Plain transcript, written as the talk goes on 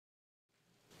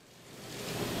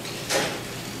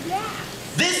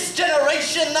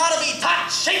generation ought to be taught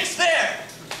Shakespeare.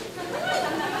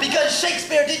 Because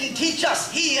Shakespeare didn't teach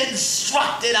us, he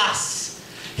instructed us.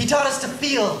 He taught us to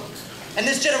feel. And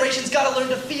this generation's got to learn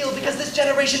to feel, because this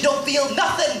generation don't feel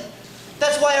nothing.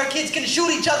 That's why our kids can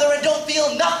shoot each other and don't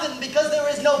feel nothing, because there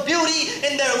is no beauty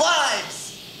in their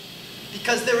lives.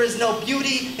 Because there is no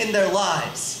beauty in their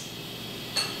lives.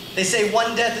 They say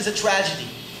one death is a tragedy,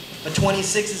 but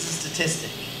 26 is a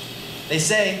statistic. They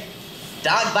say,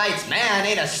 dog bites man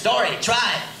ain't a story,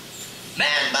 try it.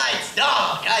 Man bites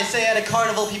dog. I say at a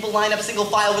carnival, people line up single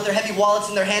file with their heavy wallets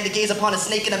in their hand to gaze upon a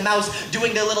snake and a mouse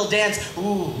doing their little dance.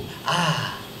 Ooh,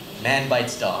 ah, man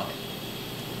bites dog.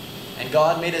 And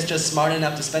God made us just smart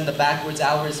enough to spend the backwards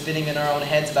hours spinning in our own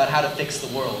heads about how to fix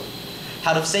the world,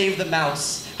 how to save the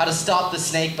mouse, how to stop the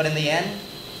snake, but in the end,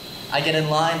 I get in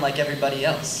line like everybody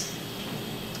else.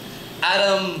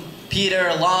 Adam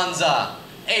Peter Lanza,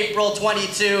 April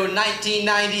 22,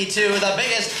 1992, the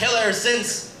biggest killer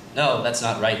since... No, that's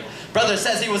not right. Brother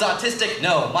says he was autistic.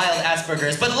 No, mild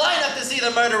Asperger's. But line up to see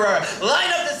the murderer. Line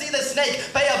up to see the snake.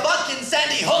 Pay $1 in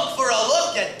Sandy Hook for a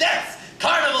look at death's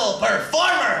carnival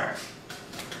performer.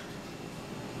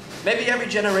 Maybe every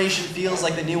generation feels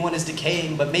like the new one is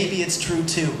decaying, but maybe it's true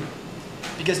too.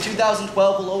 Because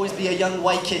 2012 will always be a young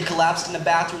white kid collapsed in a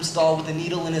bathroom stall with a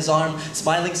needle in his arm,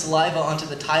 smiling saliva onto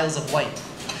the tiles of white.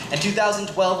 And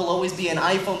 2012 will always be an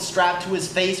iPhone strapped to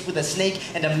his face with a snake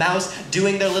and a mouse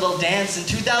doing their little dance. And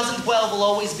 2012 will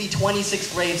always be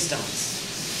 26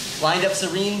 gravestones, lined up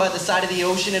serene by the side of the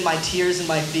ocean in my tears and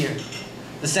my fear.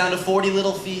 The sound of 40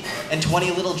 little feet and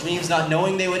 20 little dreams, not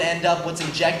knowing they would end up what's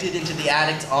injected into the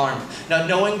addict's arm. Not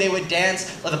knowing they would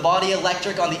dance like the body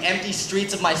electric on the empty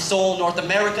streets of my soul. North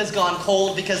America's gone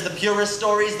cold because the purest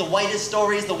stories, the whitest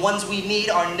stories, the ones we need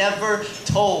are never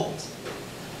told.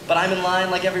 But I'm in line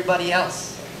like everybody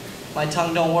else. My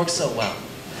tongue don't work so well.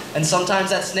 And sometimes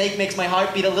that snake makes my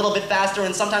heart beat a little bit faster,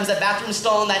 and sometimes that bathroom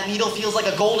stall and that needle feels like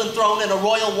a golden throne and a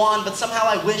royal wand, but somehow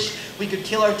I wish we could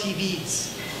kill our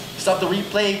TVs. Stop the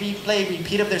replay,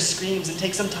 repeat of their screams, and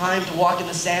take some time to walk in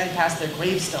the sand past their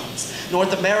gravestones.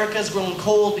 North America's grown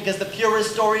cold because the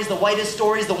purest stories, the whitest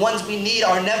stories, the ones we need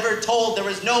are never told. There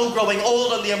is no growing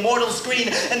old on the immortal screen,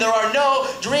 and there are no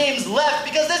dreams left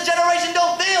because this generation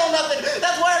don't feel nothing.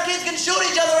 That's why our kids can shoot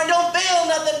each other and don't feel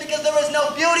nothing, because there is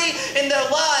no beauty in their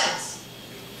lives.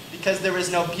 Because there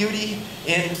is no beauty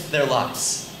in their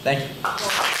lives. Thank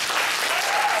you.